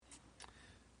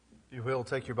If you will,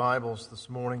 take your Bibles this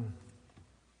morning,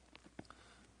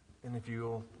 and if you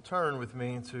will turn with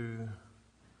me to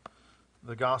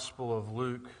the Gospel of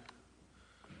Luke,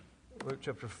 Luke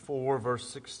chapter 4, verse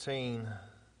 16.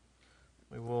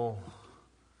 We will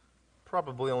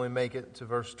probably only make it to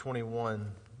verse 21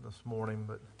 this morning,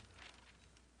 but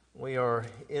we are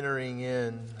entering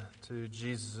in to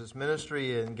Jesus'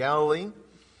 ministry in Galilee,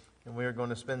 and we are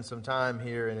going to spend some time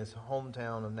here in his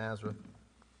hometown of Nazareth.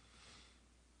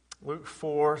 Luke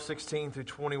 4, 16 through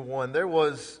 21. There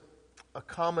is a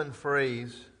common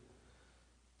phrase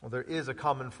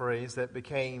that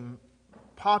became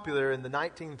popular in the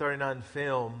 1939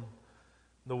 film,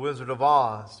 The Wizard of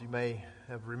Oz. You may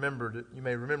have remembered it. You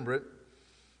may remember it.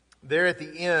 There at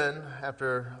the end,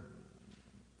 after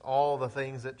all the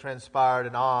things that transpired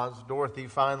in Oz, Dorothy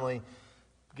finally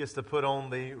gets to put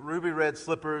on the ruby red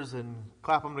slippers and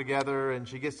clap them together, and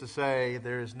she gets to say,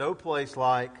 "There is no place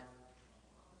like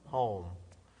home."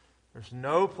 There's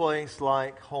no place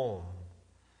like home.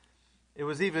 It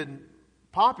was even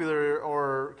popular,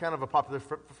 or kind of a popular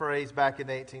phrase back in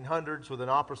the 1800s with an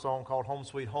opera song called Home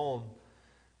Sweet Home.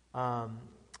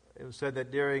 It was said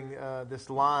that during this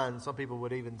line, some people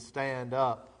would even stand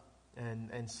up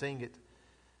and sing it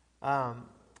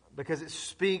because it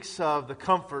speaks of the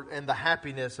comfort and the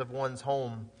happiness of one's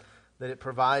home that it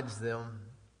provides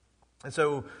them. And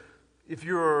so if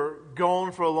you're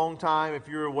gone for a long time, if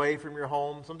you're away from your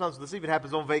home, sometimes this even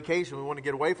happens on vacation. We want to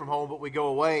get away from home, but we go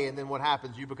away, and then what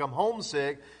happens? You become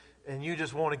homesick, and you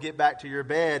just want to get back to your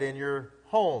bed in your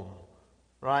home,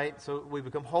 right? So we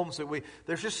become homesick.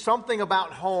 There's just something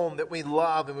about home that we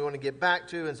love and we want to get back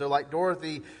to. And so like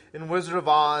Dorothy in Wizard of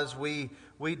Oz, we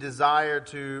desire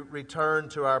to return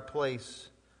to our place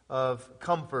of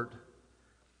comfort.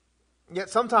 Yet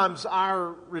sometimes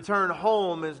our return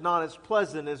home is not as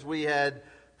pleasant as we had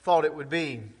thought it would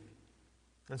be.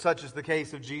 And such is the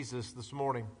case of Jesus this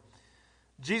morning.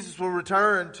 Jesus will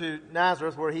return to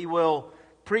Nazareth, where he will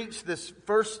preach this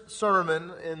first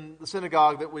sermon in the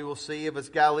synagogue that we will see of his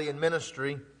Galilean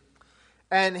ministry.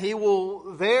 And he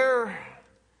will there,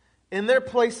 in their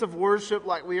place of worship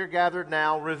like we are gathered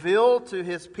now, reveal to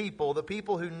his people, the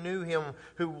people who knew him,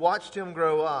 who watched him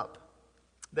grow up,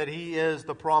 that he is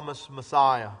the promised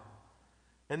Messiah,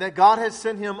 and that God has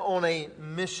sent him on a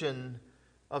mission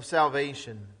of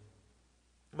salvation.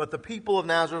 But the people of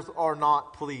Nazareth are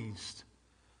not pleased.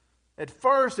 At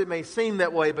first it may seem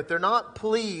that way, but they're not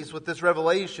pleased with this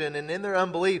revelation, and in their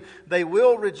unbelief they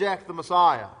will reject the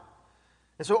Messiah.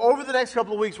 And so over the next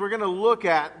couple of weeks, we're going to look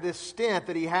at this stint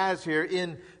that he has here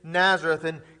in Nazareth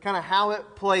and kind of how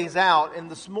it plays out. And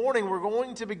this morning, we're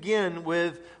going to begin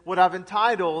with what I've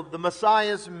entitled The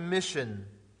Messiah's Mission.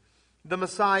 The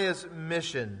Messiah's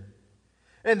Mission.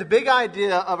 And the big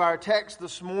idea of our text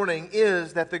this morning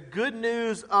is that the good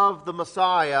news of the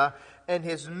Messiah and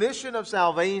his mission of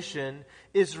salvation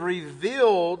is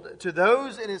revealed to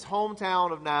those in his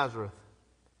hometown of Nazareth.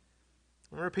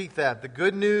 Let me repeat that. The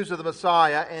good news of the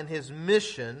Messiah and his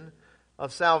mission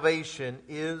of salvation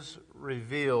is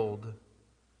revealed.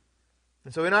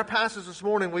 And so in our passage this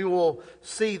morning, we will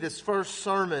see this first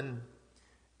sermon.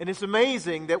 And it's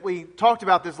amazing that we talked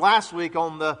about this last week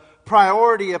on the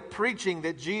priority of preaching,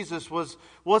 that Jesus was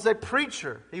a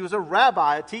preacher. He was a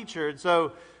rabbi, a teacher. And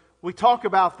so we talk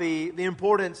about the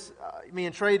importance, me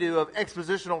and Trey do, of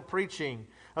expositional preaching,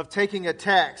 of taking a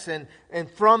text and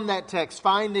from that text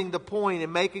finding the point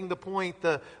and making the point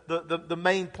the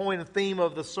main point and theme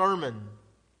of the sermon.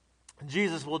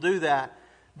 Jesus will do that.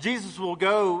 Jesus will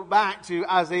go back to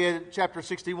Isaiah chapter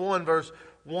 61 verse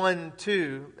 1,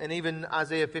 2, and even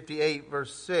Isaiah 58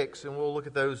 verse 6, and we'll look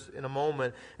at those in a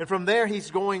moment. And from there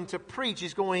he's going to preach,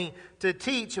 he's going to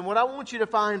teach. And what I want you to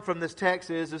find from this text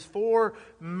is 4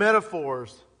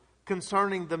 metaphors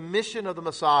concerning the mission of the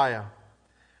Messiah.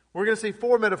 We're going to see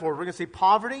 4 metaphors. We're going to see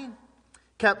poverty,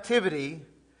 captivity,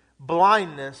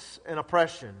 blindness, and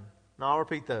oppression. Now I'll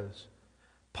repeat those.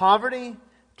 Poverty,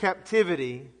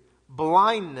 captivity,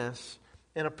 blindness,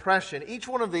 and oppression. Each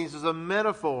one of these is a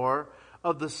metaphor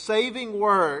of the saving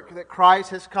work that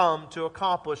Christ has come to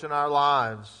accomplish in our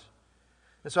lives.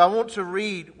 And so I want to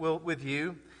read with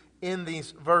you in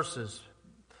these verses.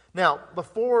 Now,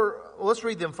 let's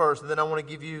read them first, and then I want to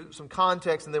give you some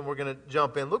context, and then we're going to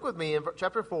jump in. Look with me in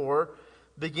chapter 4,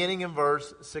 beginning in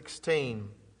verse 16,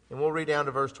 and we'll read down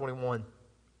to verse 21.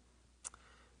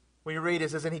 When you read,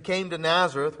 it says, "And he came to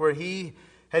Nazareth, where he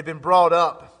had been brought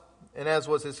up, and as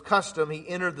was his custom, he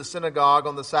entered the synagogue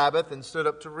on the Sabbath and stood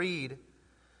up to read.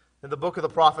 And the book of the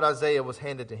prophet Isaiah was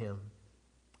handed to him.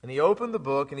 And he opened the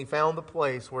book, and he found the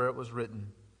place where it was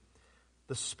written,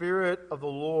 'The Spirit of the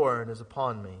Lord is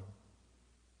upon me,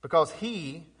 because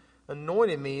he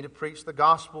anointed me to preach the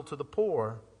gospel to the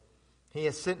poor. He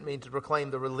has sent me to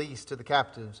proclaim the release to the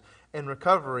captives and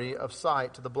recovery of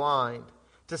sight to the blind,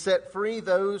 to set free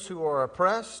those who are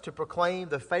oppressed, to proclaim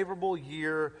the favorable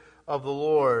year of the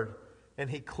Lord." And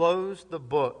he closed the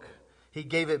book. He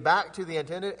gave it back to the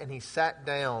attendant, and he sat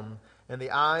down. And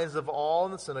the eyes of all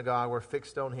in the synagogue were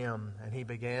fixed on him. And he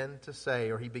began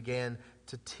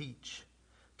to teach,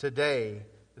 "Today,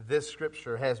 this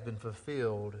scripture has been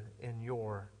fulfilled in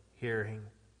your hearing."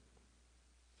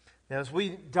 Now, as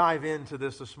we dive into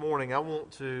this morning, I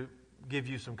want to give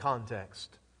you some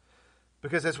context.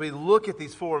 Because as we look at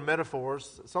these four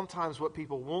metaphors, sometimes what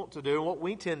people want to do, and what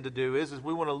we tend to do is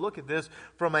we want to look at this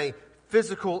from a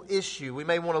physical issue. We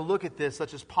may want to look at this,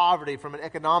 such as poverty, from an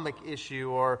economic issue,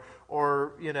 or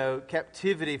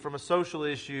captivity from a social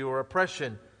issue, or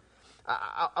oppression.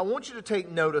 I want you to take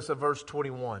notice of verse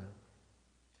 21.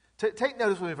 Take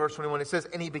notice with me, verse 21. It says,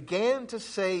 "And he began to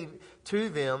say to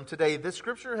them, 'Today this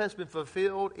scripture has been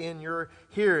fulfilled in your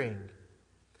hearing.'"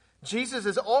 Jesus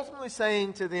is ultimately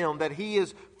saying to them that he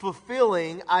is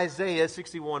fulfilling Isaiah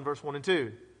 61, verse 1 and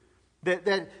 2.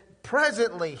 That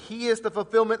presently he is the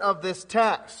fulfillment of this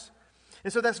text.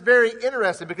 And so that's very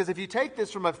interesting, because if you take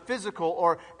this from a physical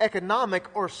or economic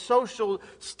or social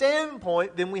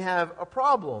standpoint, then we have a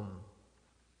problem.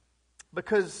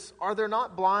 Because are there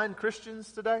not blind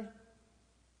Christians today?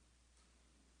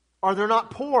 Are there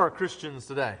not poor Christians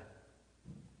today?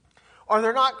 Are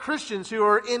there not Christians who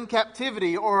are in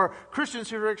captivity, or Christians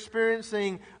who are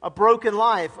experiencing a broken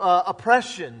life,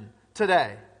 oppression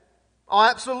today? Oh,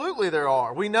 absolutely there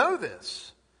are. We know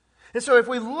this. And so if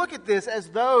we look at this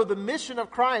as though the mission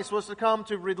of Christ was to come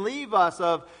to relieve us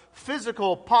of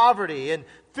physical poverty and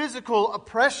physical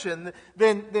oppression,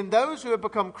 then those who have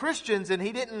become Christians and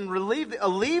he didn't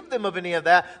relieve them of any of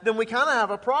that, then we kind of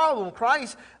have a problem.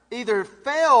 Christ either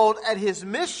failed at his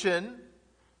mission,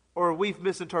 or we've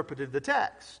misinterpreted the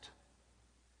text.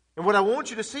 And what I want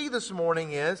you to see this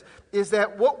morning is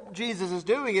that what Jesus is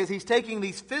doing is he's taking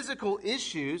these physical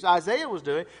issues, Isaiah was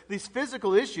doing, these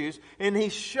physical issues, and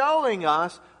he's showing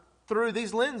us through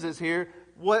these lenses here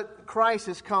what Christ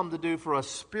has come to do for us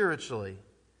spiritually.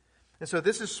 And so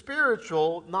this is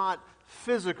spiritual, not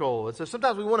physical. And so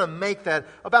sometimes we want to make that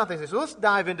about things. So let's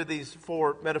dive into these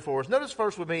four metaphors. Notice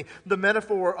first with me the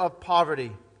metaphor of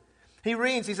poverty. He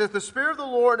says, "The Spirit of the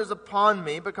Lord is upon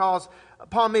me because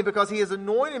he has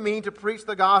anointed me to preach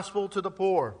the gospel to the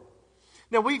poor."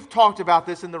 Now, we've talked about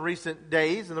this in the recent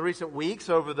days, in the recent weeks,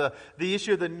 over the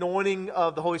issue of the anointing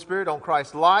of the Holy Spirit on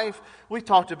Christ's life. We've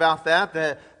talked about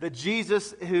that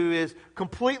Jesus, who is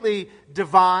completely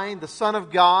divine, the Son of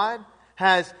God,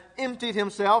 has emptied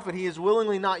himself, and he is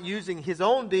willingly not using his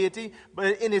own deity,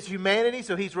 but in his humanity,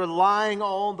 so he's relying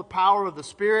on the power of the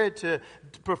Spirit to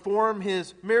perform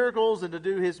his miracles and to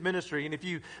do his ministry. And if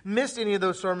you missed any of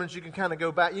those sermons, you can kind of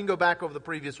go back. You can go back over the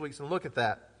previous weeks and look at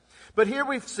that. But here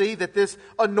we see that this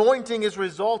anointing is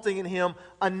resulting in him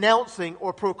announcing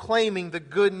or proclaiming the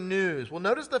good news. Well,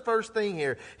 notice the first thing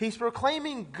here. He's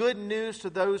proclaiming good news to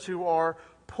those who are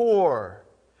poor.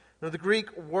 Now, the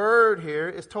Greek word here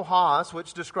is tohos,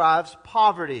 which describes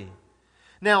poverty.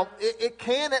 Now, it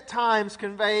can at times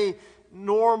convey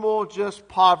normal, just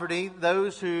poverty,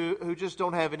 those who just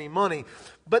don't have any money.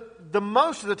 But the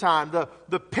most of the time,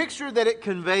 the picture that it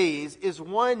conveys is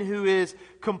one who is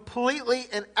completely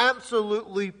and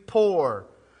absolutely poor.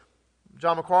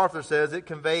 John MacArthur says it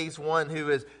conveys one who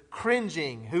is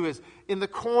cringing, who is in the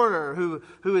corner, who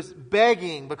is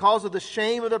begging because of the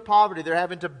shame of their poverty. They're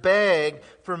having to beg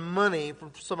for money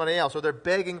from somebody else, or they're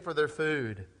begging for their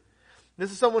food.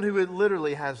 This is someone who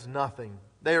literally has nothing.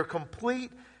 They are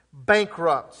complete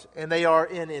bankrupt, and they are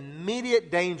in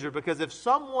immediate danger, because if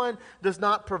someone does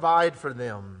not provide for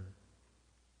them,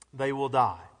 they will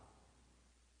die.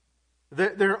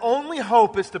 Their only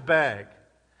hope is to beg.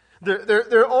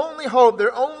 Their only hope,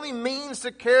 their only means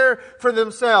to care for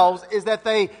themselves is that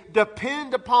they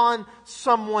depend upon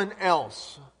someone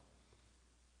else.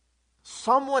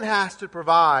 Someone has to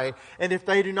provide, and if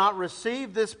they do not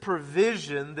receive this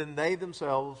provision, then they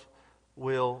themselves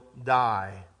will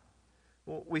die.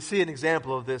 We see an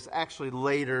example of this actually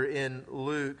later in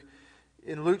Luke.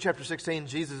 In Luke chapter 16,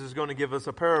 Jesus is going to give us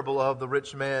a parable of the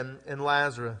rich man and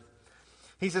Lazarus.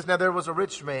 He says, "Now there was a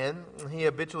rich man, and he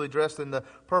habitually dressed in the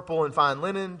purple and fine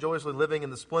linen, joyously living in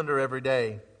the splendor every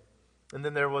day. And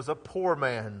then there was a poor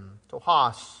man,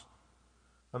 tohos,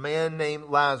 a man named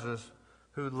Lazarus,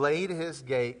 who laid at his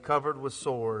gate covered with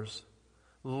sores,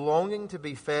 longing to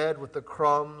be fed with the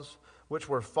crumbs which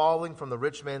were falling from the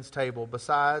rich man's table.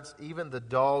 Besides, even the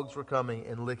dogs were coming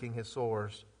and licking his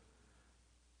sores."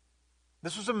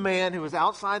 This was a man who was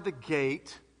outside the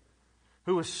gate,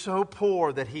 who was so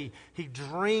poor that he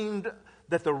dreamed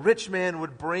that the rich man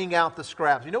would bring out the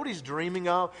scraps. You know what he's dreaming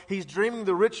of? He's dreaming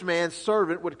the rich man's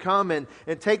servant would come and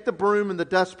take the broom and the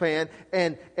dustpan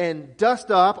and dust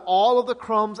up all of the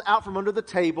crumbs out from under the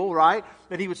table, right?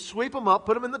 And he would sweep them up,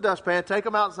 put them in the dustpan, take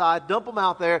them outside, dump them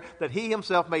out there, that he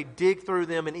himself may dig through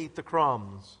them and eat the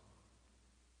crumbs.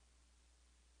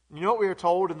 You know what we are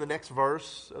told in the next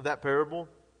verse of that parable?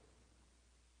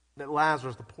 That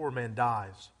Lazarus, the poor man,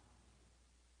 dies.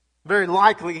 Very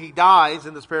likely he dies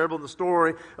in this parable. And the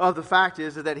story of the fact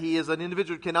is that he is an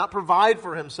individual who cannot provide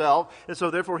for himself. And so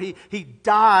therefore he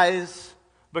dies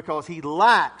because he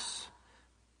lacks.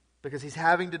 Because he's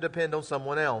having to depend on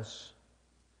someone else.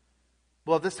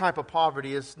 Well, this type of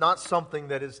poverty is not something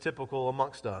that is typical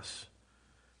amongst us.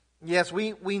 Yes,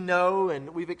 we know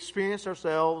and we've experienced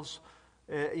ourselves,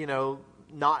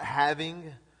 not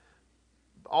having,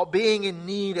 being in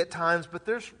need at times. But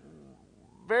there's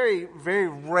very, very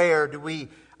rare do we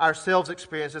ourselves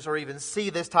experience this or even see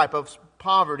this type of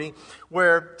poverty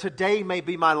where today may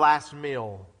be my last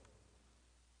meal.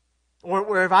 Or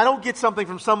where if I don't get something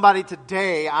from somebody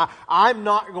today, I'm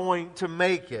not going to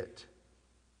make it.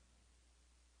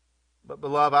 But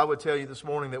beloved, I would tell you this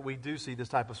morning that we do see this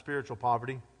type of spiritual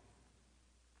poverty.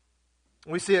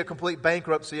 We see a complete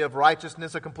bankruptcy of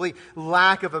righteousness, a complete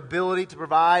lack of ability to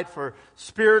provide for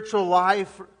spiritual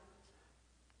life.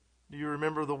 Do you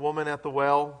remember the woman at the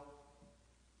well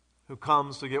who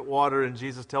comes to get water, and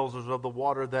Jesus tells her of the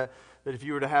water that if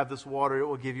you were to have this water, it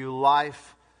will give you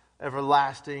life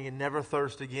everlasting and never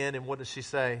thirst again. And what does she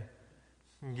say?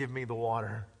 Give me the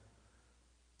water.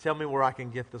 Tell me where I can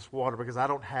get this water, because I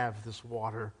don't have this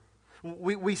water.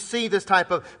 We see this type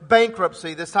of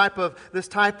bankruptcy, this type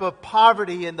of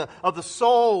poverty of the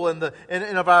soul and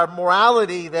of our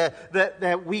morality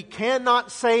that we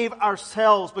cannot save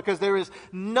ourselves, because there is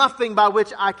nothing by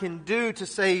which I can do to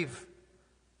save.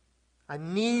 I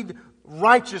need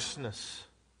righteousness.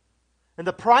 And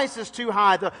the price is too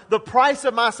high. The price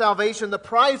of my salvation, the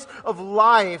price of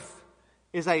life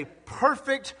is a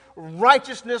perfect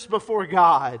righteousness before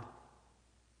God.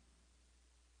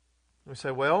 We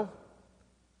say, well,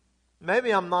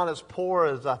 maybe I'm not as poor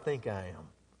as I think I am.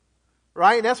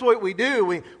 Right? And that's what we do.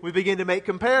 We begin to make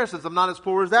comparisons. I'm not as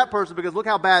poor as that person because look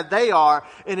how bad they are.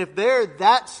 And if they're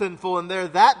that sinful and they're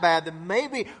that bad, then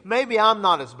maybe I'm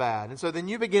not as bad. And so then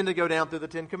you begin to go down through the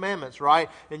Ten Commandments, right?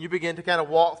 And you begin to kind of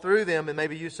walk through them. And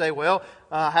maybe you say, well,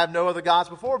 I have no other gods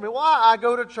before me. Well, I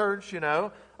go to church, you're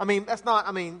not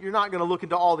going to look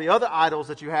into all the other idols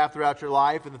that you have throughout your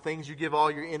life and the things you give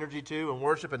all your energy to and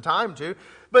worship and time to.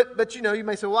 But you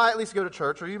may say, well, I at least go to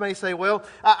church. Or you may say, well,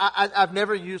 I've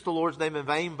never used the Lord's name in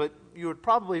vain. But you would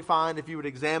probably find, if you would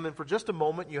examine for just a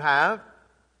moment, you have.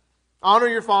 Honor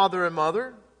your father and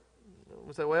mother.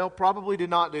 We say, well, probably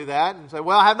did not do that. And say,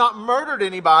 well, I have not murdered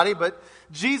anybody. But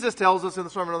Jesus tells us in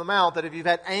the Sermon on the Mount that if you've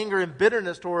had anger and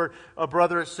bitterness toward a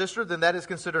brother or sister, then that is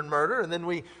considered murder. And then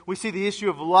we see the issue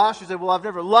of lust. You say, well, I've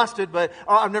never lusted, or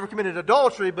I've never committed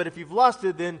adultery. But if you've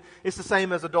lusted, then it's the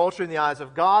same as adultery in the eyes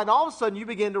of God. And all of a sudden you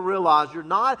begin to realize you're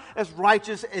not as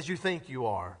righteous as you think you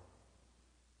are.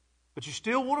 But you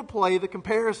still want to play the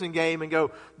comparison game and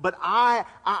go, but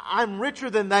I'm richer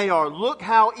than they are. Look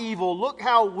how evil, look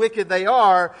how wicked they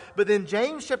are. But then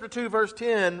James chapter 2 verse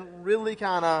 10 really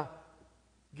kind of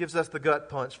gives us the gut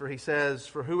punch, for he says,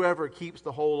 for whoever keeps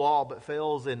the whole law but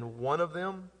fails in one of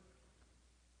them,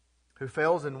 who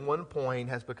fails in one point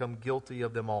has become guilty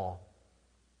of them all.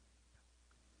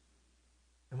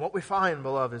 And what we find,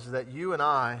 beloved, is that you and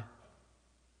I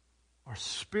are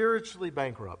spiritually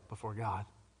bankrupt before God.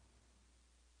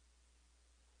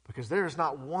 Because there is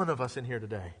not one of us in here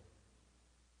today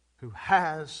who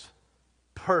has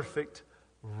perfect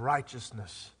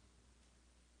righteousness.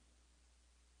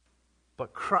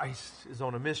 But Christ is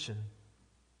on a mission.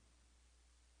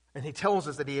 And He tells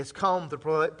us that He has come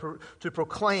to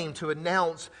proclaim, to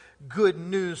announce good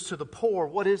news to the poor.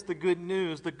 What is the good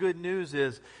news? The good news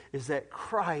is that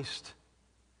Christ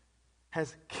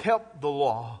has kept the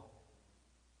law.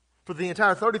 For the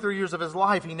entire 33 years of His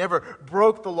life, He never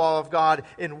broke the law of God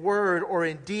in word or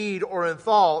in deed or in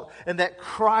thought. And that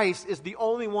Christ is the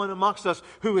only one amongst us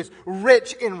who is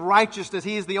rich in righteousness.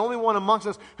 He is the only one amongst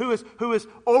us who is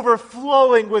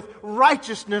overflowing with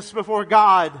righteousness before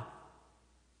God.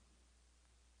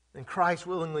 And Christ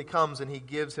willingly comes and He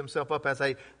gives Himself up as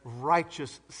a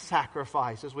righteous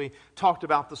sacrifice. As we talked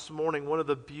about this morning, one of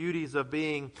the beauties of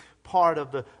being part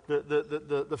of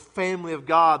the family of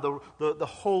God, the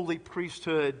holy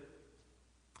priesthood,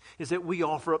 is that we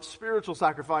offer up spiritual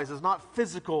sacrifices, not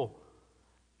physical.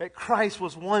 That Christ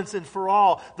was once and for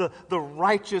all the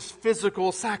righteous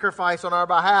physical sacrifice on our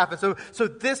behalf. And so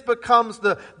this becomes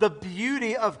the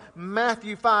beauty of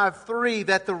Matthew 5:3,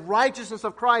 that the righteousness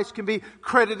of Christ can be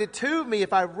credited to me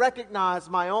if I recognize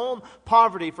my own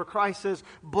poverty. For Christ says,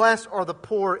 "Blessed are the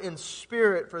poor in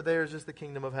spirit, for theirs is the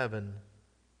kingdom of heaven."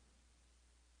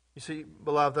 You see,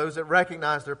 beloved, those that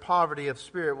recognize their poverty of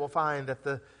spirit will find that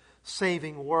the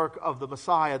saving work of the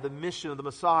Messiah, the mission of the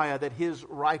Messiah, that His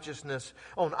righteousness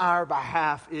on our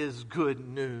behalf is good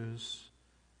news.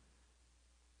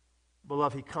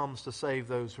 Beloved, He comes to save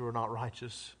those who are not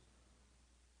righteous.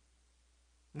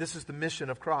 And this is the mission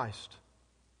of Christ.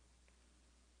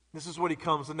 This is what He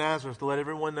comes to Nazareth, to let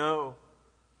everyone know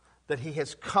that He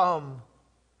has come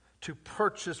to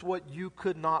purchase what you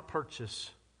could not purchase: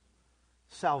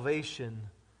 salvation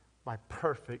by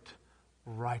perfect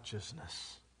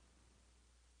righteousness.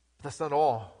 That's not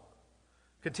all.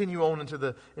 Continue on into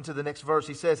the next verse.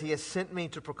 He says, "He has sent me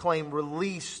to proclaim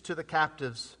release to the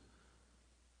captives."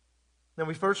 Now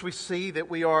we see that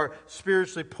we are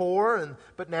spiritually poor,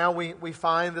 but now we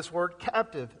find this word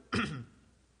captive.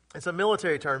 It's a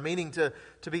military term meaning to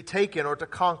be taken or to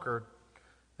conquer.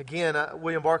 Again,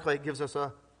 William Barclay gives us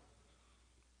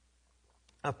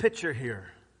a picture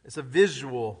here. It's a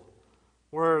visual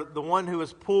where the one who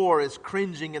is poor is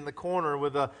cringing in the corner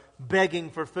with a begging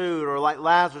for food, or like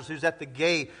Lazarus who's at the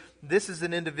gate. This is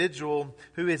an individual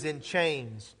who is in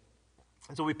chains.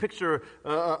 And so we picture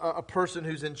a person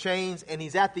who's in chains, and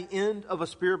he's at the end of a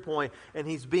spear point, and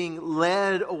he's being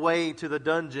led away to the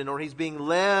dungeon, or he's being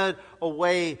led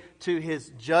away to his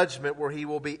judgment where he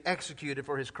will be executed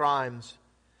for his crimes.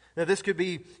 Now this could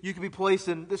be, you could be placed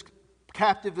in, this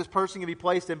person can be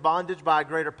placed in bondage by a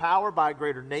greater power, by a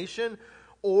greater nation,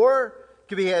 or it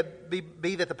could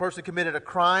be that the person committed a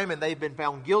crime and they've been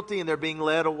found guilty and they're being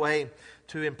led away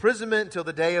to imprisonment until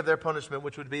the day of their punishment,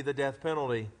 which would be the death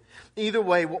penalty. Either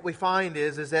way, what we find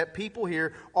is that people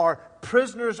here are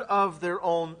prisoners of their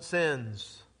own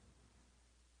sins.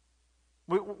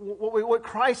 What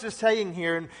Christ is saying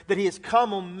here, and that He has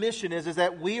come on mission, is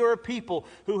that we are a people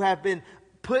who have been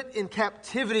put in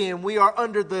captivity, and we are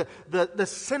under the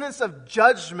sentence of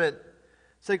judgment.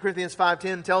 2 Corinthians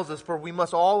 5:10 tells us, "For we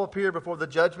must all appear before the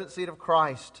judgment seat of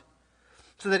Christ,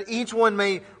 so that each one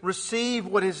may receive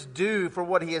what is due for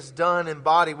what he has done in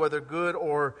body, whether good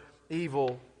or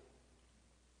evil."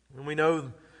 And we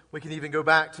know we can even go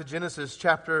back to Genesis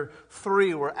chapter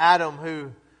 3, where Adam,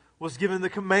 who was given the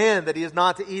command that he is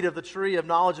not to eat of the tree of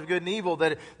knowledge of good and evil,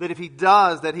 that if he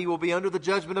does, that he will be under the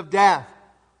judgment of death.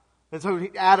 And so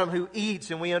Adam, who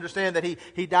eats, and we understand that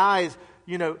he dies,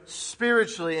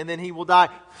 spiritually, and then he will die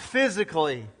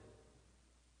physically.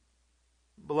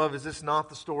 Beloved, is this not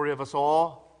the story of us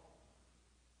all?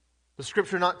 Does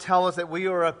Scripture not tell us that we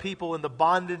are a people in the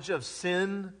bondage of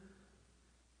sin?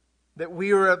 That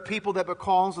we are a people that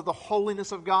because of the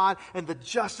holiness of God and the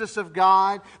justice of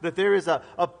God, that there is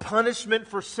a punishment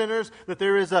for sinners, that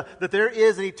there is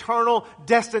an eternal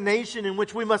destination in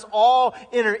which we must all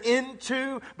enter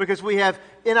into, because we have,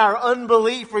 in our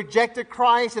unbelief, rejected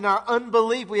Christ. In our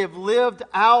unbelief, we have lived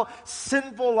out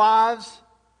sinful lives.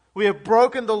 We have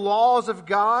broken the laws of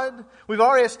God. We've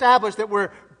already established that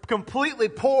we're completely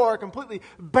poor, completely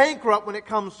bankrupt when it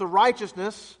comes to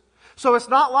righteousness. So it's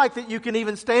not like that you can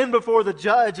even stand before the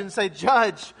judge and say,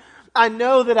 "Judge, I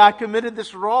know that I committed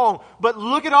this wrong, but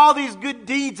look at all these good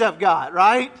deeds I've got,"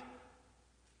 right?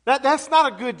 That's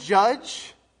not a good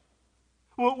judge.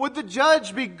 Would the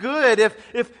judge be good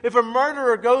if a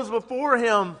murderer goes before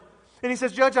him and he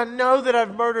says, "Judge, I know that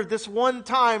I've murdered this one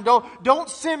time. Don't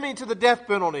send me to the death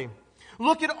penalty.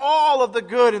 Look at all of the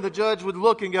good," and the judge would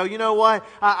look and go, "You know what?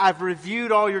 I've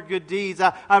reviewed all your good deeds.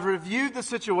 I've reviewed the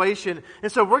situation,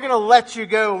 and so we're going to let you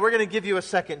go. We're going to give you a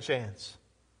second chance."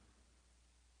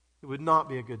 It would not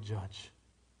be a good judge.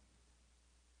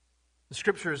 The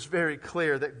Scripture is very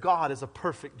clear that God is a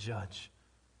perfect judge.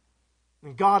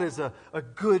 And God is a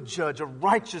good judge, a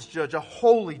righteous judge, a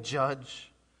holy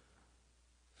judge.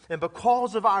 And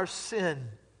because of our sin,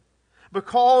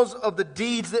 because of the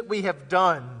deeds that we have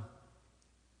done,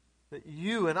 that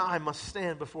you and I must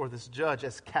stand before this judge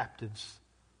as captives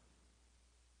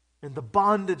in the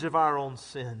bondage of our own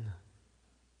sin,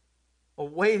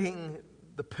 awaiting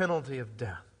the penalty of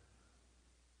death.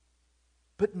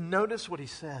 But notice what he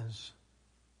says,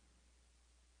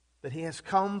 that he has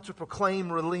come to proclaim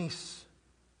release.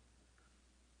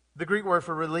 The Greek word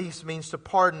for release means to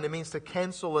pardon. It means to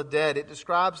cancel a debt. It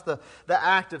describes the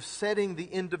act of setting the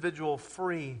individual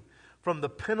free from the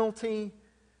penalty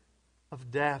of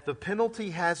death. The penalty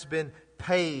has been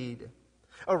paid.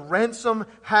 A ransom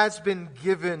has been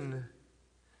given.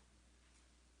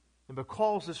 And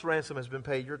because this ransom has been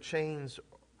paid, your chains,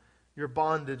 your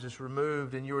bondage is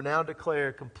removed, and you are now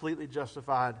declared completely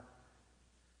justified.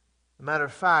 As a matter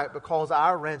of fact, because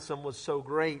our ransom was so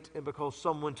great and because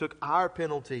someone took our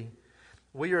penalty,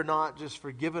 we are not just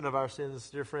forgiven of our sins,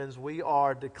 dear friends. We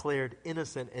are declared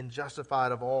innocent and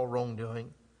justified of all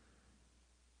wrongdoing.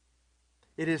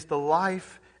 It is the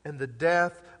life and the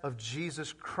death of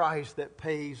Jesus Christ that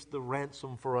pays the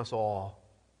ransom for us all.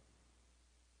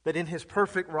 That in His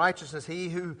perfect righteousness, He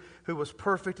who was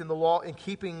perfect in the law, in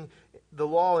keeping the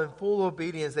law in full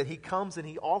obedience, that He comes and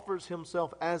He offers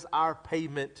Himself as our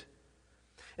payment.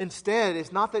 Instead,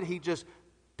 it's not that He just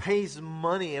pays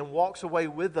money and walks away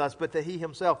with us, but that He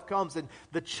Himself comes and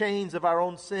the chains of our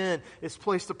own sin is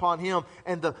placed upon Him,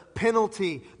 and the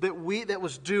penalty that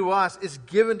was due us is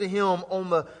given to Him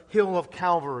on the hill of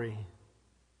Calvary.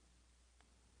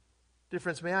 Dear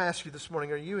friends, may I ask you this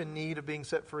morning, are you in need of being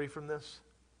set free from this?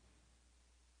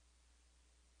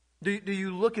 Do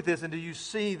you look at this and do you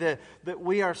see that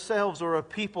we ourselves are a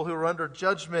people who are under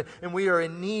judgment and we are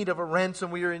in need of a ransom?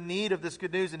 We are in need of this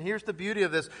good news. And here's the beauty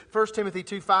of this. 1 Timothy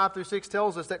 2:5-6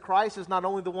 tells us that Christ is not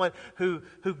only the one who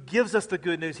gives us the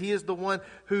good news. He is the one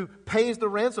who pays the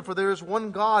ransom. For there is one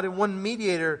God and one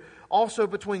mediator also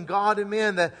between God and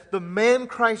men, that the man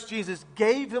Christ Jesus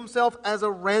gave Himself as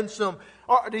a ransom.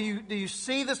 Or do you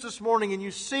see this morning, and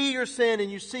you see your sin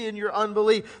and you see in your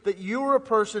unbelief that you are a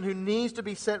person who needs to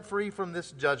be set free from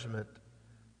this judgment?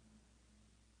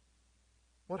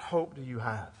 What hope do you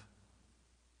have?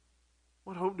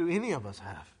 What hope do any of us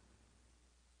have?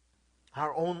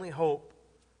 Our only hope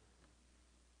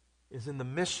is in the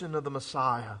mission of the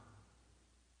Messiah,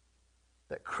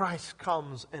 that Christ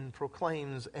comes and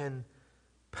proclaims and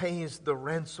pays the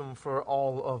ransom for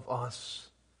all of us.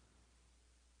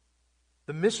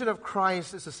 The mission of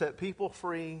Christ is to set people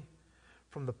free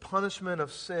from the punishment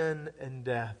of sin and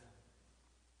death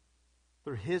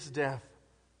through His death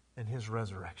and His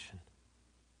resurrection.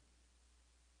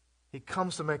 He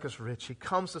comes to make us rich. He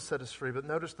comes to set us free. But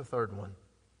notice the third one.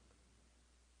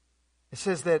 It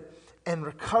says that, and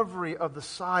recovery of the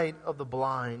sight of the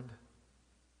blind.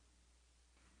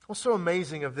 What's so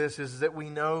amazing of this is that we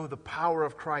know the power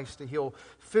of Christ to heal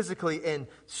physically and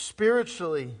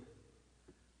spiritually.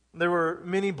 There were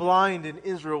many blind in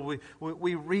Israel.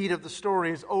 We read of the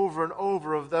stories over and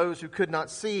over of those who could not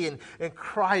see, and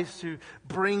Christ who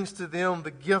brings to them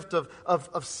the gift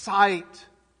of sight.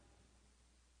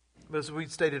 But as we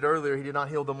stated earlier, He did not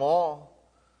heal them all.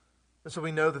 And so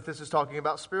we know that this is talking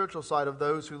about spiritual sight of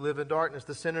those who live in darkness.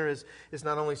 The sinner is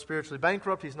not only spiritually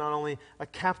bankrupt, he's not only a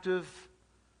captive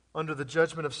under the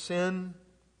judgment of sin,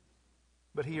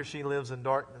 but he or she lives in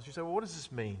darkness. You say, well, what does this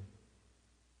mean?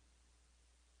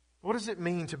 What does it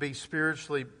mean to be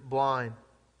spiritually blind?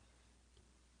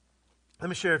 Let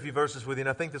me share a few verses with you, and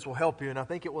I think this will help you, and I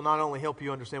think it will not only help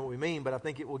you understand what we mean, but I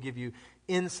think it will give you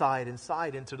insight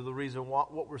into the reason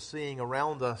what we're seeing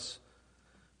around us.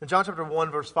 In John chapter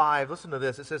 1, verse 5, listen to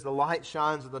this. It says, the light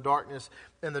shines in the darkness,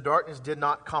 and the darkness did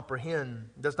not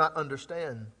comprehend, does not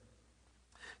understand.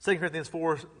 2 Corinthians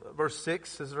 4, verse 6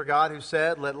 says, for God who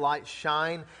said, let light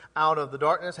shine out of the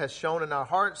darkness, has shone in our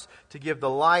hearts to give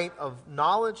the light of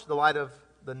knowledge, the light of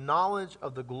the knowledge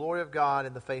of the glory of God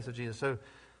in the face of Jesus. So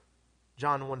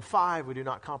John 1:5, we do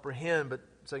not comprehend, but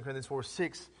 2 Corinthians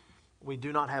 4:6, we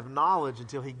do not have knowledge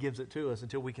until He gives it to us,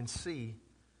 until we can see.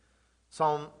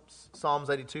 Psalms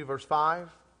 82, verse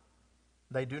 5,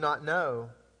 they do not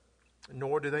know,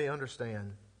 nor do they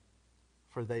understand,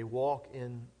 for they walk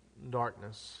in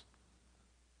darkness.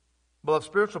 Beloved,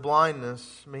 spiritual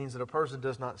blindness means that a person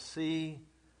does not see,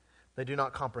 they do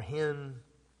not comprehend,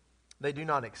 they do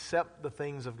not accept the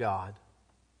things of God,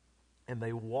 and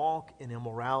they walk in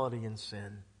immorality and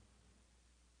sin.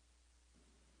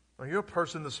 Are you a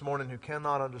person this morning who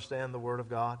cannot understand the Word of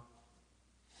God?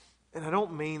 And I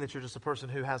don't mean that you're just a person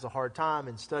who has a hard time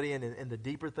in studying and the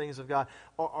deeper things of God.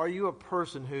 Or are you a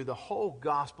person who the whole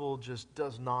gospel just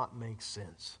does not make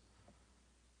sense?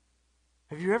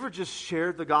 Have you ever just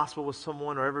shared the gospel with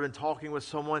someone or ever been talking with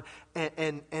someone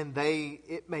and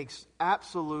it makes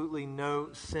absolutely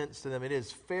no sense to them? It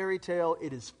is fairy tale.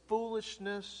 It is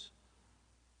foolishness.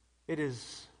 It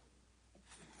is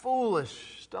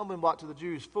foolish, stumbling block to the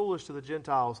Jews, foolish to the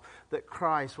Gentiles, that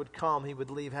Christ would come, He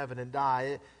would leave heaven and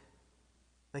die.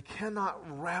 They cannot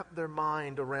wrap their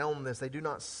mind around this. They do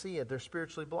not see it. They're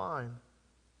spiritually blind.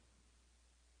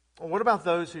 Well, what about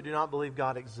those who do not believe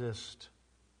God exists?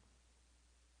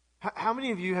 How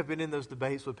many of you have been in those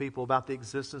debates with people about the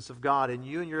existence of God, and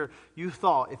you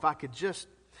thought, if I could just,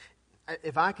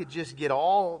 if I could just get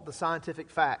all the scientific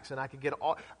facts and I could get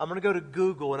all, I'm going to go to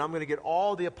Google and I'm going to get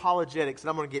all the apologetics and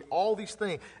I'm going to get all these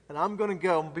things and I'm going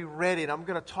to be ready and I'm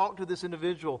going to talk to this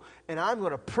individual and I'm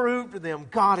going to prove to them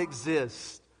God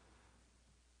exists.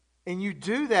 And you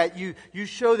do that. You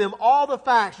show them all the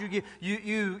facts.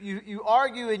 You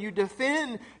argue and you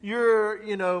defend your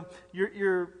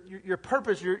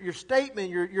purpose, your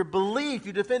statement, your belief.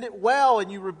 You defend it well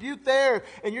and you rebuke theirs.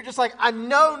 And you're just like, I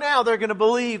know now they're going to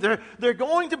believe. They're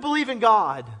going to believe in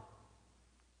God.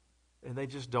 And they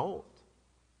just don't.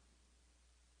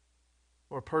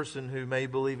 Or a person who may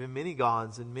believe in many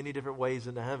gods in many different ways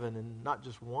into heaven and not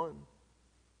just one.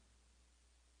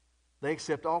 They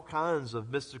accept all kinds of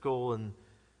mystical and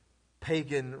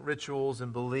pagan rituals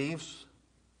and beliefs.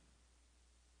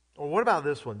 Or what about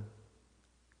this one?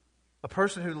 A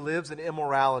person who lives in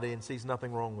immorality and sees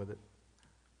nothing wrong with it.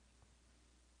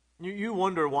 You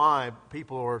wonder why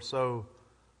people are so...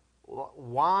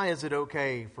 Why is it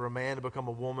okay for a man to become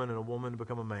a woman and a woman to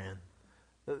become a man?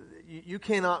 You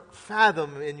cannot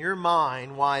fathom in your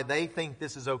mind why they think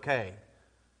this is okay.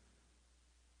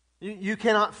 You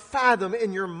cannot fathom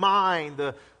in your mind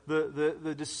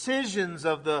the decisions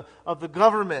of the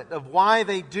government, of why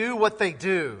they do what they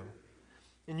do.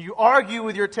 And you argue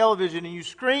with your television and you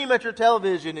scream at your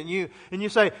television and you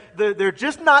say, they're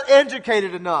just not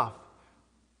educated enough.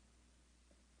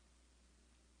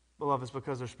 Beloved, it's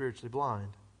because they're spiritually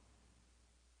blind.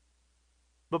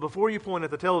 But before you point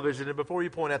at the television and before you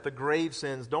point at the grave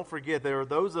sins, don't forget there are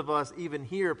those of us even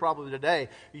here probably today,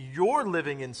 you're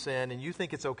living in sin and you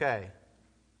think it's okay.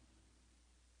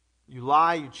 You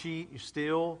lie, you cheat, you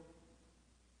steal,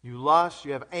 you lust,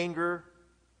 you have anger.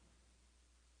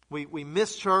 We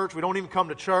miss church, we don't even come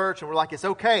to church and we're like, it's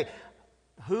okay.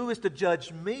 Who is to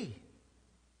judge me?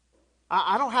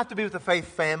 I don't have to be with the faith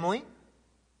family.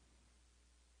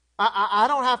 I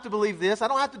don't have to believe this. I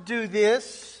don't have to do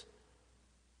this.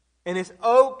 And it's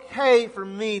okay for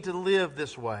me to live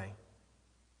this way.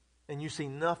 And you see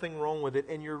nothing wrong with it.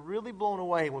 And you're really blown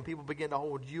away when people begin to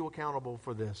hold you accountable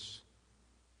for this.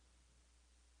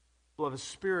 Beloved,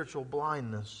 spiritual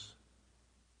blindness.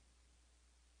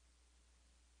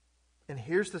 And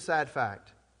here's the sad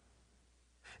fact.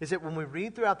 Is that when we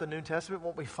read throughout the New Testament,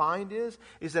 what we find is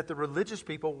that the religious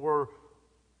people were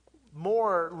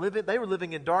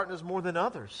living in darkness more than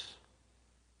others.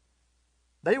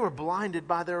 They were blinded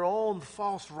by their own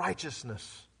false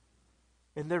righteousness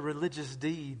and their religious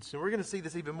deeds. And we're going to see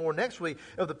this even more next week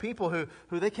of the people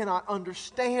who they cannot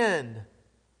understand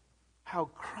how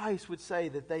Christ would say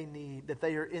that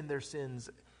they are in their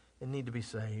sins and need to be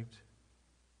saved.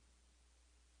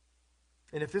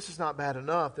 And if this is not bad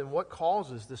enough, then what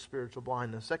causes this spiritual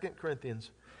blindness? 2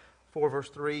 Corinthians 4 verse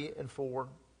 3 and 4.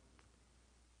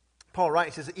 Paul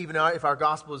writes, he says, even if our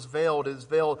gospel is veiled, it is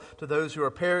veiled to those who are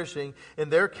perishing. In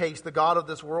their case, the God of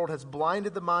this world has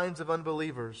blinded the minds of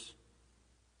unbelievers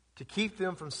to keep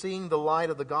them from seeing the light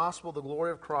of the gospel, the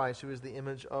glory of Christ, who is the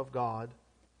image of God.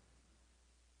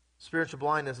 Spiritual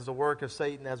blindness is a work of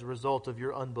Satan as a result of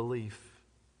your unbelief.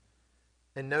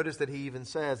 And notice that he even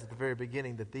says at the very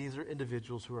beginning that these are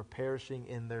individuals who are perishing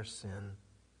in their sin.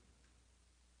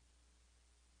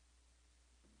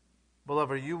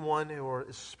 Beloved, are you one who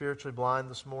is spiritually blind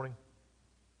this morning?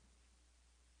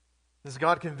 Is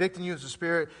God convicting you as a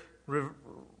Spirit,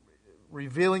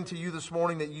 revealing to you this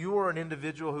morning that you are an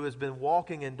individual who has been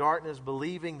walking in darkness,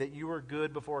 believing that you are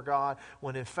good before God,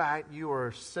 when in fact you are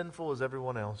as sinful as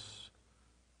everyone else?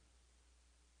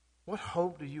 What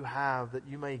hope do you have that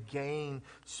you may gain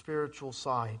spiritual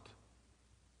sight?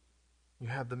 You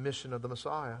have the mission of the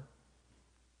Messiah.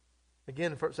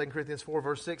 Again, 2 Corinthians 4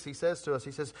 verse 6, he says to us,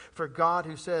 he says, for God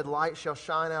who said, light shall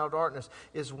shine out of darkness,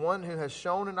 is one who has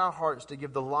shown in our hearts to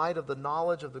give the light of the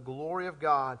knowledge of the glory of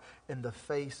God in the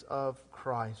face of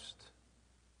Christ.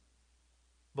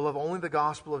 Beloved, only the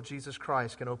gospel of Jesus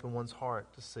Christ can open one's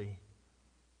heart to see.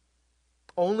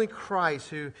 Only Christ,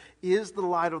 who is the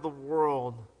light of the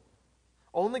world,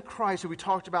 only Christ, who we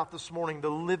talked about this morning,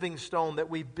 the living stone that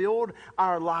we build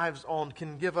our lives on,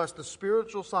 can give us the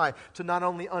spiritual sight to not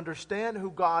only understand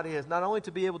who God is, not only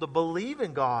to be able to believe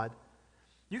in God.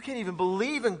 You can't even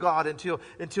believe in God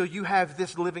until you have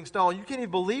this living stone. You can't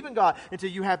even believe in God until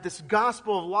you have this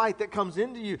gospel of light that comes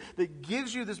into you, that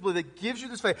gives you this belief, that gives you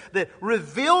this faith, that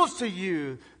reveals to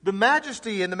you the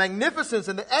majesty and the magnificence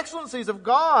and the excellencies of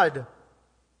God.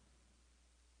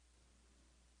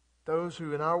 Those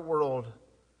who in our world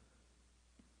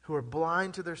who are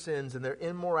blind to their sins and their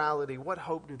immorality, what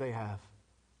hope do they have?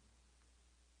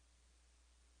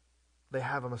 They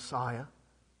have a Messiah.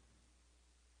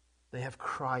 They have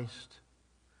Christ.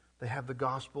 They have the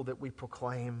gospel that we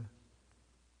proclaim.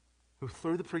 who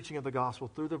through the preaching of the gospel,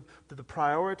 through the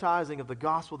prioritizing of the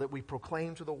gospel that we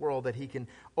proclaim to the world, that He can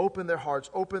open their hearts,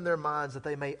 open their minds, that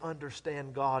they may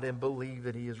understand God and believe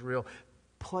that He is real,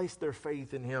 place their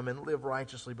faith in Him and live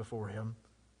righteously before Him.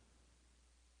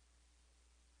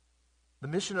 The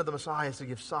mission of the Messiah is to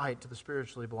give sight to the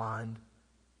spiritually blind,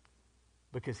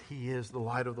 because He is the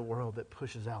light of the world that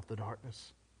pushes out the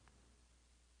darkness.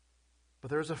 But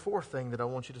there's a fourth thing that I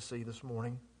want you to see this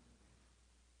morning.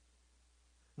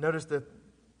 Notice that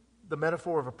the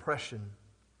metaphor of oppression.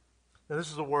 Now,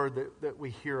 this is a word that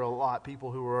we hear a lot, people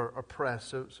who are oppressed.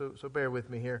 So bear with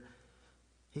me here.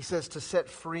 He says to set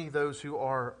free those who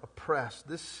are oppressed.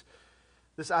 This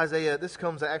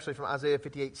comes actually from Isaiah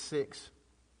 58:6.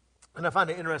 And I find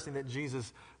it interesting that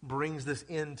Jesus brings this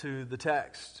into the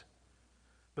text.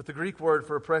 But the Greek word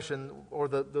for oppression, or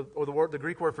the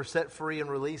Greek word for set free and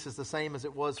release, is the same as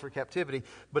it was for captivity.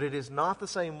 But it is not the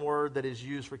same word that is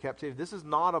used for captivity. This is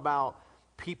not about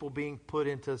people being put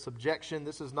into subjection.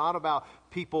 This is not about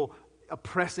people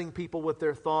oppressing people with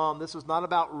their thumb. This is not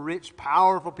about rich,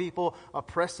 powerful people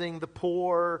oppressing the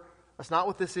poor. That's not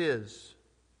what this is.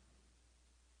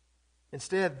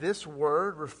 Instead, this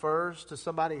word refers to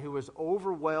somebody who is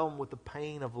overwhelmed with the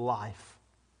pain of life.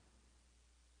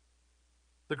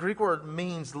 The Greek word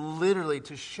means literally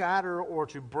to shatter or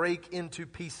to break into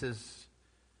pieces.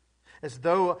 As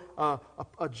though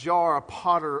a jar, a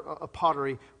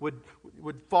pottery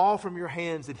would fall from your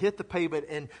hands and hit the pavement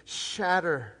and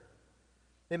shatter.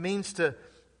 It means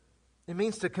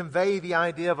to convey the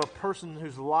idea of a person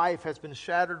whose life has been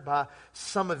shattered by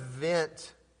some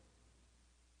event.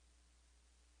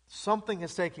 Something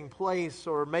has taken place,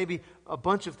 or maybe a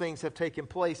bunch of things have taken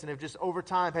place and have just over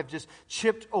time have just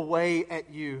chipped away at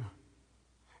you.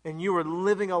 And you are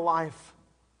living a life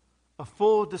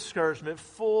full of discouragement,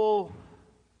 full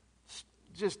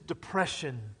just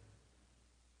depression.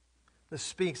 This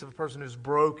speaks of a person who's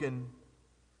broken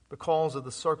because of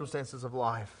the circumstances of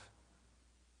life.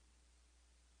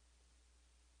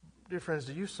 Dear friends,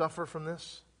 do you suffer from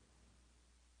this?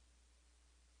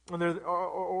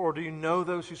 Or do you know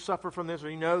those who suffer from this? Or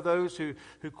you know those who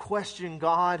question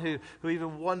God, who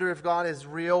even wonder if God is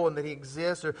real and that He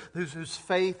exists, or whose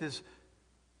faith is,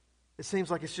 it seems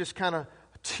like it's just kind of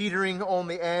teetering on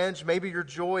the edge. Maybe your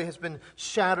joy has been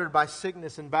shattered by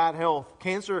sickness and bad health.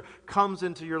 Cancer comes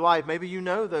into your life. Maybe you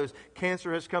know those.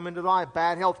 Cancer has come into life.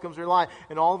 Bad health comes into your life.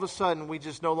 And all of a sudden we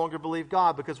just no longer believe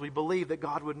God, because we believe that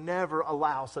God would never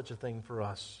allow such a thing for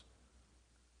us.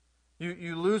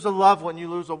 You lose a loved one, you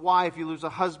lose a wife, you lose a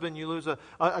husband, you lose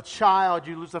a child,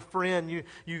 you lose a friend.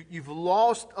 You've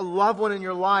lost a loved one in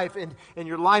your life, and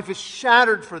your life is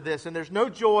shattered for this. And there's no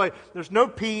joy, there's no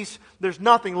peace, there's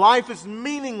nothing. Life is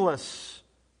meaningless.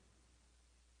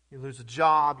 You lose a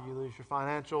job, you lose your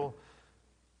financial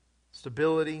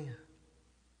stability.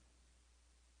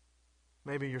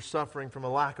 Maybe you're suffering from a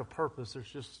lack of purpose.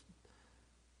 There's just,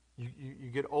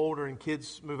 you get older and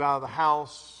kids move out of the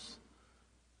house.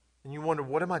 And you wonder,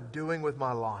 what am I doing with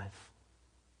my life?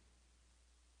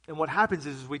 And what happens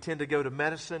is we tend to go to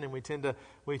medicine, and we tend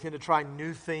to try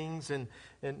new things and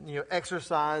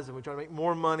exercise, and we try to make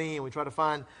more money, and we try to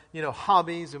find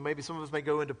hobbies, and maybe some of us may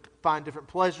go into find different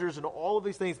pleasures and all of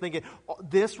these things, thinking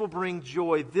this will bring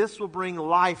joy, this will bring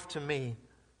life to me.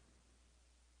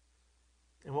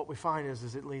 And what we find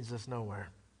is it leads us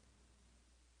nowhere.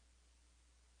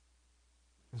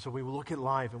 And so we look at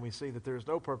life and we see that there is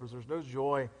no purpose, there's no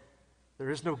joy, there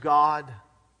is no God.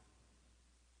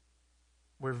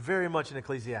 We're very much in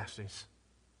Ecclesiastes.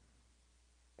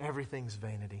 Everything's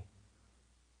vanity.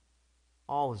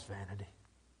 All is vanity.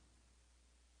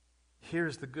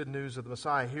 Here's the good news of the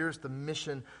Messiah. Here's the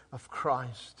mission of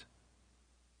Christ.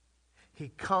 He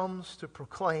comes to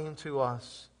proclaim to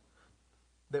us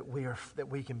that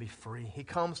we can be free. He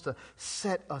comes to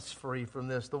set us free from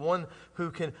this. The one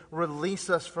who can release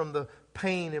us from the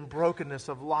pain and brokenness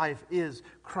of life is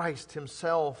Christ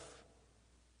Himself.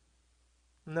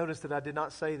 Notice that I did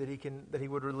not say that He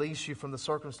would release you from the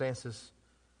circumstances.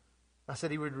 I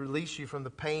said He would release you from the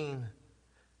pain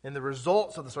and the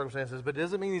results of the circumstances, but it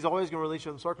doesn't mean He's always going to release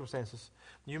you from the circumstances.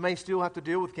 You may still have to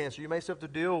deal with cancer. You may still have to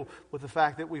deal with the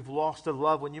fact that we've lost a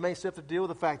loved one. You may still have to deal with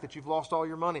the fact that you've lost all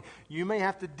your money. You may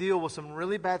have to deal with some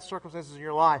really bad circumstances in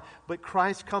your life, but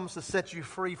Christ comes to set you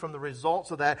free from the results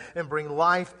of that and bring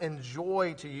life and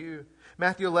joy to you.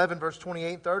 Matthew 11, verse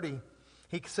 28-30.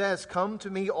 He says, "Come to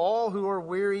me, all who are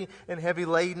weary and heavy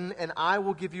laden, and I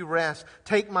will give you rest.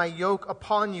 Take my yoke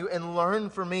upon you and learn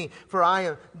from me, for I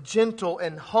am gentle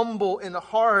and humble in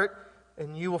heart,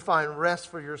 and you will find rest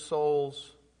for your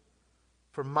souls.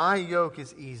 For my yoke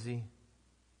is easy,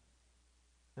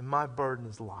 and my burden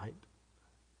is light."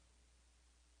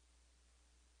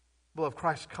 Beloved,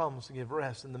 Christ comes to give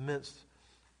rest in the midst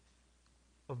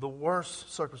of the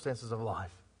worst circumstances of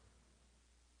life.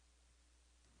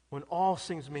 When all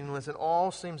seems meaningless and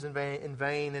all seems in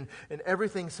vain and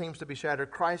everything seems to be shattered,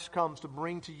 Christ comes to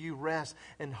bring to you rest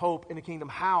and hope in the kingdom.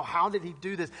 How? How did He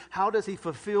do this? How does He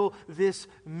fulfill this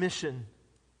mission?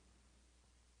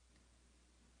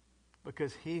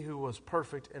 Because He who was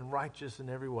perfect and righteous in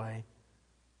every way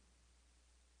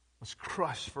was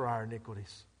crushed for our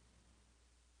iniquities.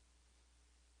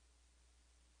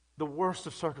 The worst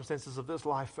of circumstances of this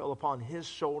life fell upon His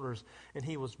shoulders, and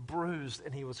He was bruised,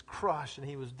 and He was crushed, and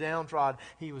He was downtrodden,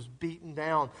 He was beaten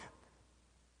down,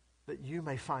 that you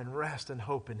may find rest and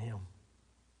hope in Him.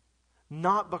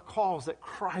 Not because that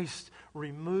Christ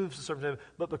removes the circumstances,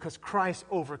 but because Christ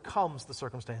overcomes the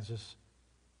circumstances.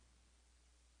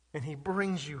 And He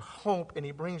brings you hope, and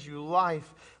He brings you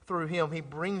life through Him. He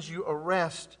brings you a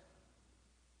rest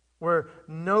where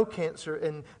no cancer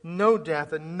and no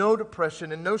death and no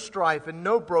depression and no strife and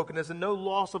no brokenness and no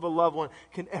loss of a loved one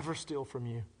can ever steal from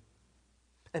you.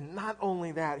 And not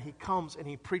only that, He comes and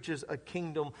He preaches a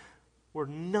kingdom where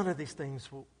none of these things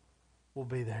will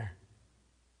be there.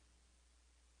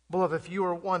 Beloved, if you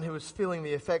are one who is feeling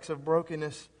the effects of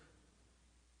brokenness,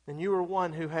 and you are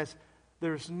one who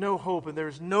there's no hope and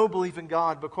there's no belief in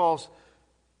God because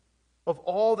of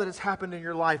all that has happened in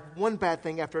your life, one bad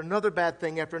thing after another bad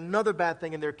thing after another bad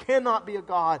thing, and there cannot be a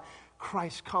God,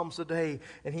 Christ comes today,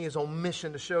 and He is on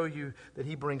mission to show you that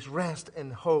He brings rest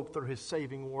and hope through His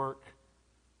saving work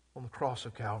on the cross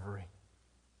of Calvary.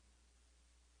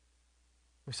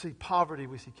 We see poverty,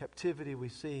 we see captivity, we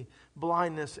see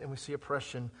blindness, and we see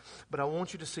oppression. But I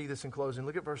want you to see this in closing.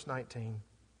 Look at verse 19.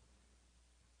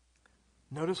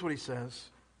 Notice what he says.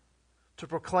 To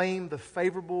proclaim the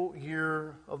favorable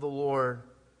year of the Lord.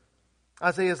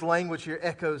 Isaiah's language here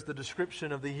echoes the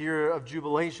description of the year of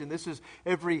jubilation. This is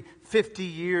every 50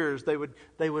 years they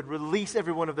would release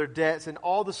every one of their debts, and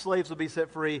all the slaves would be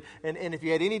set free. And if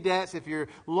you had any debts, if you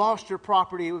lost your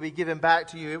property, it would be given back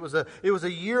to you. It was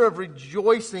a year of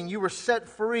rejoicing. You were set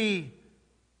free.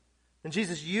 And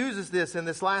Jesus uses this in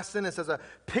this last sentence as a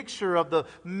picture of the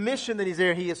mission that He's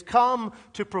there. He has come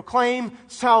to proclaim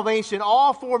salvation.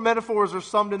 All four metaphors are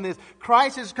summed in this.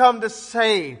 Christ has come to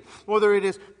save. Whether it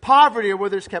is poverty or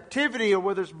whether it's captivity or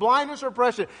whether it's blindness or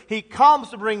oppression, He comes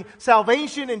to bring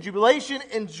salvation and jubilation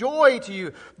and joy to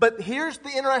you. But here's the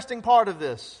interesting part of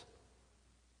this.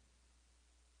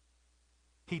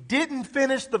 He didn't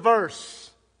finish the verse.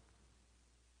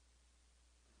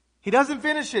 He doesn't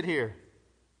finish it here.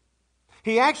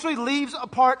 He actually leaves a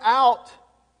part out.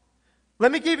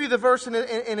 Let me give you the verse in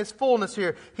its fullness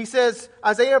here. He says,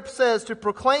 Isaiah says, to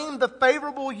proclaim the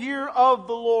favorable year of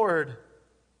the Lord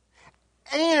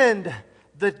and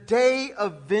the day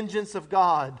of vengeance of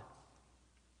God.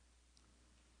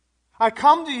 I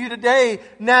come to you today,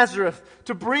 Nazareth,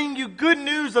 to bring you good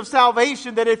news of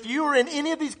salvation, that if you are in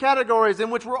any of these categories,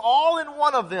 in which we're all in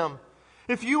one of them,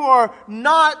 if you are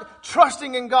not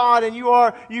trusting in God and you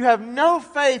have no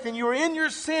faith and you are in your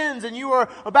sins and you are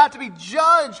about to be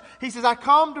judged, He says, I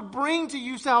come to bring to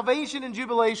you salvation and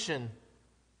jubilation.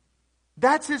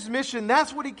 That's His mission.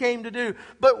 That's what He came to do.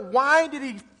 But why did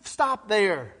He stop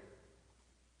there?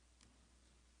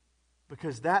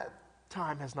 Because that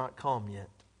time has not come yet.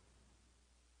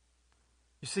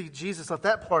 You see, Jesus left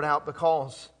that part out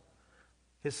because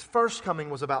His first coming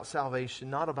was about salvation,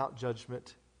 not about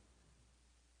judgment.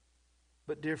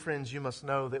 But dear friends, you must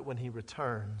know that when He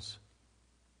returns,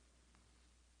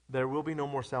 there will be no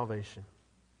more salvation.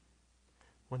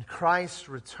 When Christ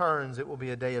returns, it will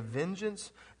be a day of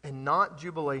vengeance and not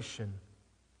jubilation.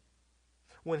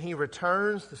 When He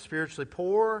returns, the spiritually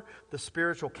poor, the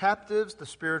spiritual captives, the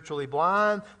spiritually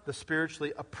blind, the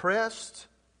spiritually oppressed,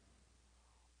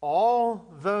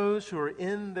 all those who are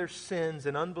in their sins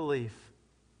and unbelief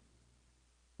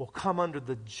will come under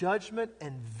the judgment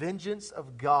and vengeance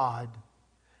of God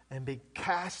and be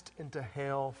cast into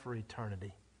hell for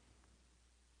eternity.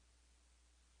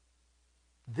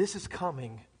 This is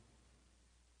coming.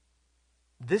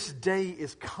 This day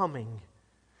is coming.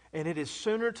 And it is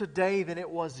sooner today than it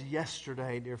was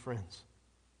yesterday, dear friends.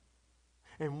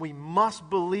 And we must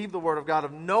believe the Word of God,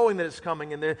 of knowing that it's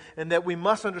coming, and that we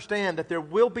must understand that there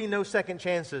will be no second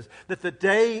chances. That the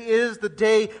day is the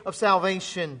day of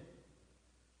salvation.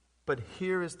 But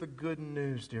here is the good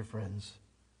news, dear friends.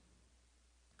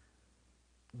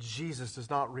 Jesus does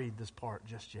not read this part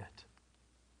just yet.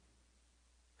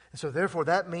 And so therefore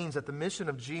that means that the mission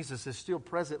of Jesus is still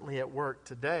presently at work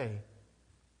today.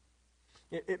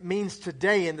 It means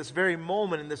today, in this very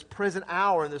moment, in this present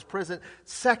hour, in this present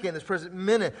second, this present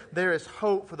minute, there is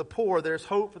hope for the poor. There is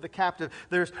hope for the captive.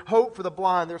 There is hope for the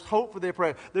blind. There is hope for the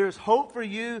oppressed. There is hope for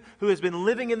you who has been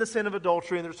living in the sin of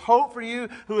adultery. And there's hope for you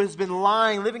who has been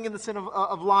lying, living in the sin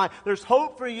of lying. There's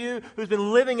hope for you who's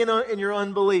been living in your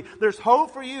unbelief. There's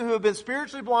hope for you who have been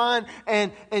spiritually blind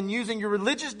and using your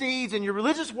religious deeds and your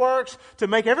religious works to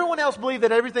make everyone else believe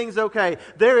that everything's okay.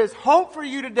 There is hope for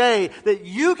you today that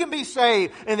you can be saved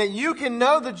and that you can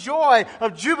know the joy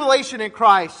of jubilation in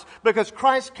Christ, because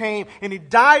Christ came and He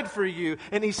died for you,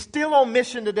 and He's still on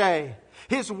mission today.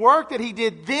 His work that He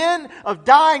did then of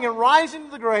dying and rising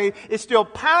to the grave is still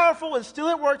powerful and still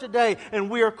at work today. And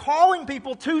we are calling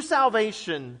people to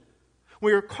salvation.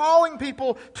 We are calling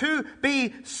people to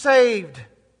be saved.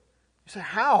 You say,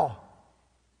 how?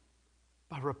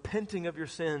 By repenting of your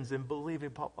sins and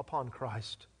believing upon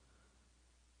Christ.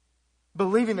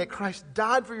 Believing that Christ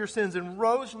died for your sins and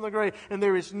rose from the grave. And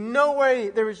there is no way,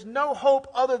 there is no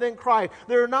hope other than Christ.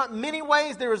 There are not many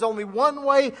ways. There is only one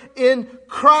way, in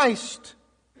Christ.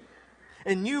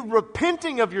 And you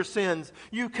repenting of your sins,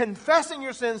 you confessing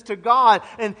your sins to God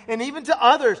and even to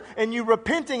others, and you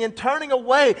repenting and turning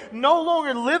away, no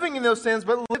longer living in those sins,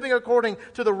 but living according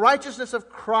to the righteousness of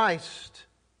Christ.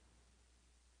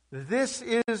 This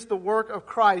is the work of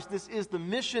Christ. This is the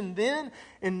mission then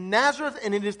in Nazareth,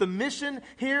 and it is the mission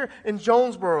here in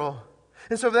Jonesboro.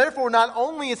 And so therefore, not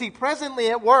only is He presently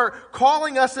at work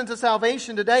calling us into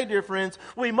salvation today, dear friends,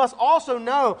 we must also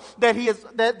know that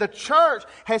that the church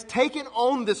has taken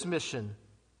on this mission.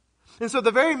 And so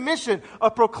the very mission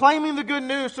of proclaiming the good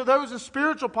news to those in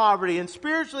spiritual poverty and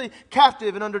spiritually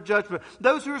captive and under judgment,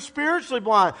 those who are spiritually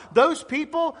blind, those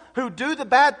people who do the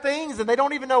bad things and they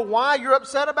don't even know why you're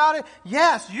upset about it,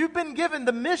 yes, you've been given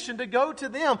the mission to go to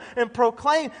them and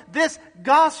proclaim this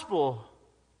gospel.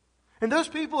 And those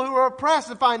people who are oppressed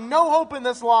and find no hope in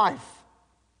this life,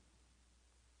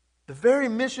 the very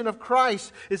mission of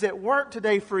Christ is at work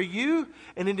today for you,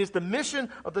 and it is the mission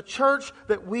of the church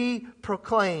that we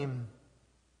proclaim.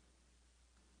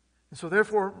 And so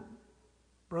therefore,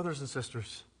 brothers and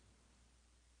sisters,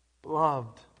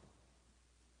 beloved,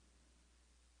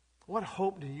 what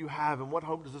hope do you have, and what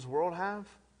hope does this world have?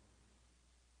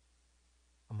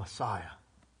 A Messiah,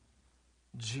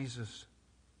 Jesus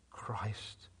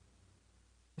Christ.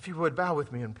 If you would, bow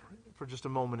with me for just a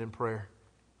moment in prayer.